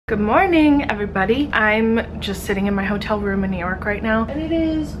Good morning, everybody. I'm just sitting in my hotel room in New York right now, and it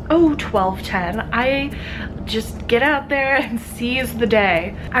is 12:10. I just get out there and seize the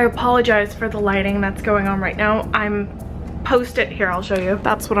day. I apologize for the lighting that's going on right now. Post it here, I'll show you.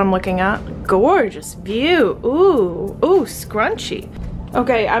 That's what I'm looking at. Gorgeous view. Ooh, scrunchy.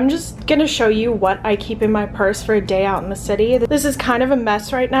 Okay, I'm just gonna show you what I keep in my purse for a day out in the city. This is kind of a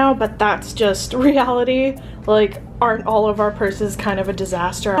mess right now, but that's just reality. Like, aren't all of our purses kind of a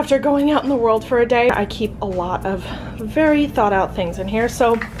disaster? After going out in the world for a day, I keep a lot of very thought out things in here.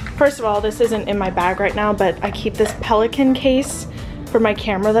 So first of all, this isn't in my bag right now, but I keep this Pelican case for my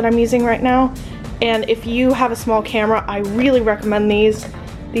camera that I'm using right now. And if you have a small camera, I really recommend these.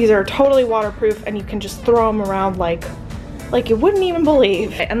 These are totally waterproof and you can just throw them around like you wouldn't even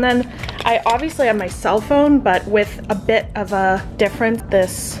believe. And then I obviously have my cell phone, but with a bit of a difference,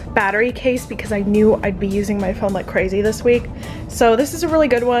 this battery case, because I knew I'd be using my phone like crazy this week. So this is a really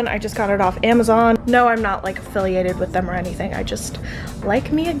good one. I just got it off Amazon. No, I'm not like affiliated with them or anything. I just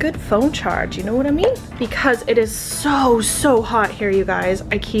like me a good phone charge, you know what I mean? Because it is so hot here, you guys.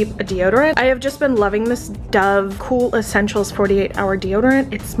 I keep a deodorant. I have just been loving this Dove Cool Essentials 48-hour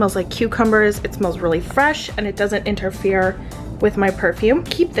deodorant. It smells like cucumbers, it smells really fresh, and it doesn't interfere with my perfume.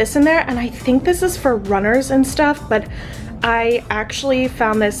 Keep this in there, and I think this is for runners and stuff, but I actually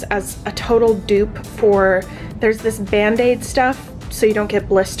found this as a total dupe for, there's this Band-Aid stuff so you don't get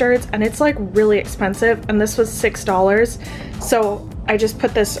blisters, and it's like really expensive, and this was $6. So I just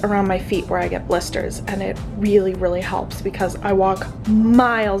put this around my feet where I get blisters, and it really helps because I walk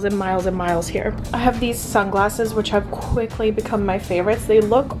miles and miles and miles here. I have these sunglasses which have quickly become my favorites. They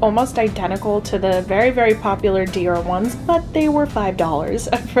look almost identical to the very popular Dior ones, but they were $5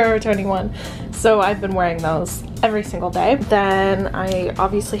 at Forever 21. So I've been wearing those every single day. Then I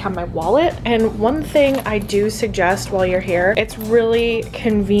obviously have my wallet, and one thing I do suggest while you're here, it's really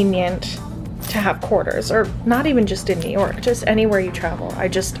convenient to have quarters, or not even just in New York, just anywhere you travel. I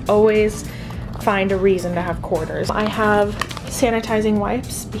just always find a reason to have quarters. I have sanitizing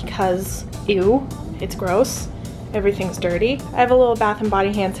wipes because ew, it's gross, everything's dirty. I have a little Bath &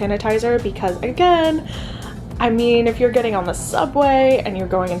 Body hand sanitizer because, again, I mean, if you're getting on the subway and you're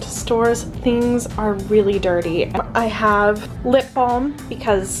going into stores, things are really dirty. I have lip balm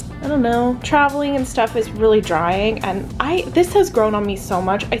because, I don't know, traveling and stuff is really drying, and this has grown on me so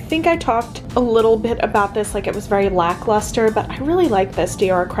much. I think I talked a little bit about this, like it was very lackluster, but I really like this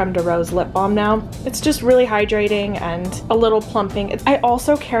Dior Creme de Rose lip balm now. It's just really hydrating and a little plumping. I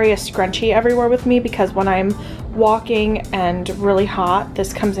also carry a scrunchie everywhere with me because when I'm walking and really hot,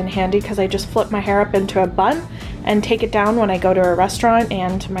 this comes in handy because I just flip my hair up into a bun and take it down when I go to a restaurant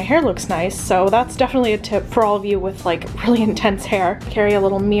and my hair looks nice. So that's definitely a tip for all of you with like really intense hair. Carry a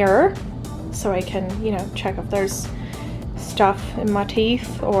little mirror so I can, you know, check if there's stuff in my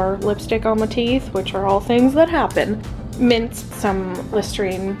teeth or lipstick on my teeth, which are all things that happen. Mint, some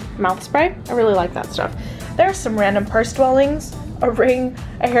Listerine mouth spray. I really like that stuff. There's some random purse dwellings, a ring,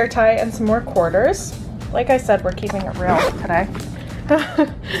 a hair tie, and some more quarters. Like I said, we're keeping it real today.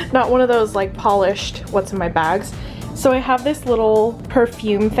 Not one of those like polished what's in my bags. So I have this little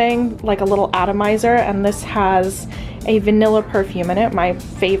perfume thing, like a little atomizer, and this has a vanilla perfume in it, my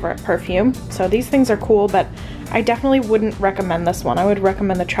favorite perfume. So these things are cool, but I definitely wouldn't recommend this one. I would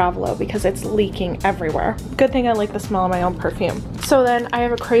recommend the Travelo because it's leaking everywhere. Good thing I like the smell of my own perfume. So then I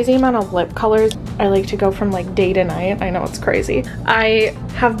have a crazy amount of lip colors. I like to go from like day to night. I know it's crazy. I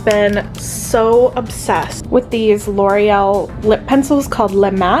have been so obsessed with these L'Oreal lip pencils called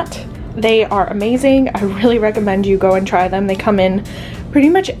Le Mat. They are amazing. I really recommend you go and try them. They come in pretty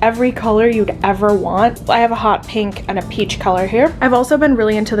much every color you'd ever want. I have a hot pink and a peach color here. I've also been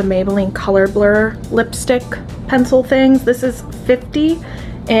really into the Maybelline Color Blur lipstick pencil things. This is 50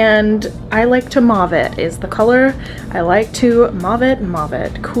 and I like to mauve it is the color. I like to mauve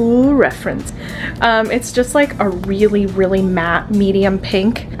it. Cool reference. It's just like a really matte medium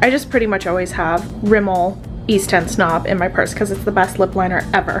pink. I just pretty much always have Rimmel East End Snob in my purse because it's the best lip liner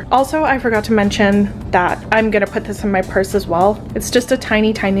ever. Also, I forgot to mention that I'm gonna put this in my purse as well. It's just a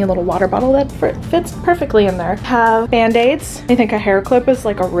tiny little water bottle that fits perfectly in there. Have Band-Aids. I think a hair clip is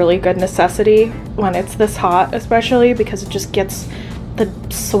like a really good necessity when it's this hot, especially because it just gets the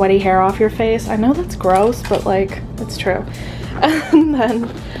sweaty hair off your face. I know that's gross, but like, it's true. And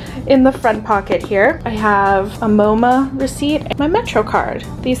then in the front pocket here, I have a MoMA receipt and my Metro card.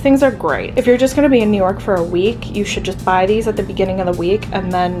 These things are great. If you're just gonna be in New York for a week, you should just buy these at the beginning of the week,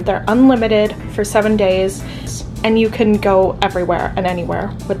 and then they're unlimited for 7 days, and you can go everywhere and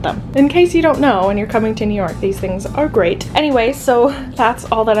anywhere with them. In case you don't know and you're coming to New York, these things are great. Anyway, so that's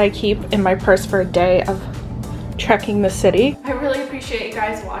all that I keep in my purse for a day of trekking the city. I really appreciate appreciate you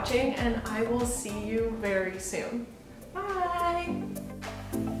guys watching, and I will see you very soon. Bye.